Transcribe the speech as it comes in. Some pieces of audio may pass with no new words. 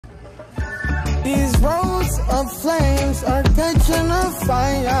These roads of flames are catching a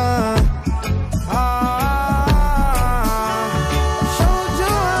fire. Showed you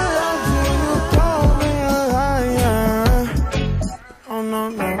I love you, you called me a liar. Oh no,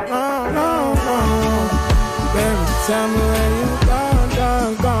 no, no, no, no. Baby, tell me where you gone,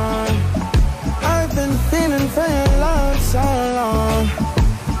 gone, gone. I've been feeling for your love so long.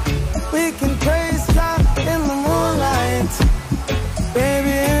 We can praise God in the moonlight.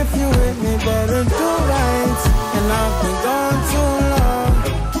 Baby, if you with me, better do right. And I've been gone too long,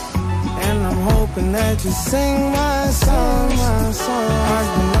 and I'm hoping that you sing my song, my song. I've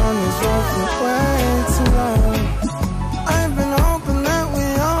been on this road for way too long. I've been hoping that we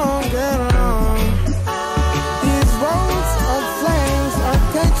all get along. These roads of flames are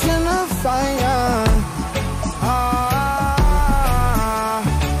catching a fire.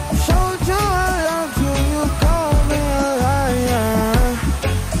 Showed you I love you, you called me a liar.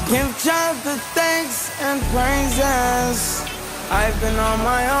 Give God the thanks and praises. I've been on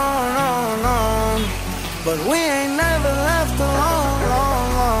my own, but we ain't never left alone, long,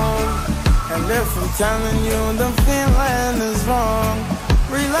 long. And if I'm telling you the feeling is wrong,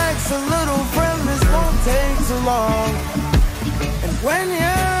 relax a little, friend, this won't take too long. And when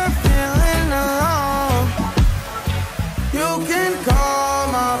you're feeling alone, you can call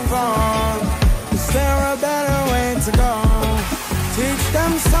my phone. Is there a better way to go? Teach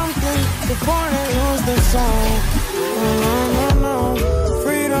them something before they lose their soul. No, no, no, no.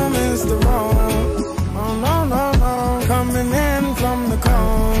 Freedom is the road.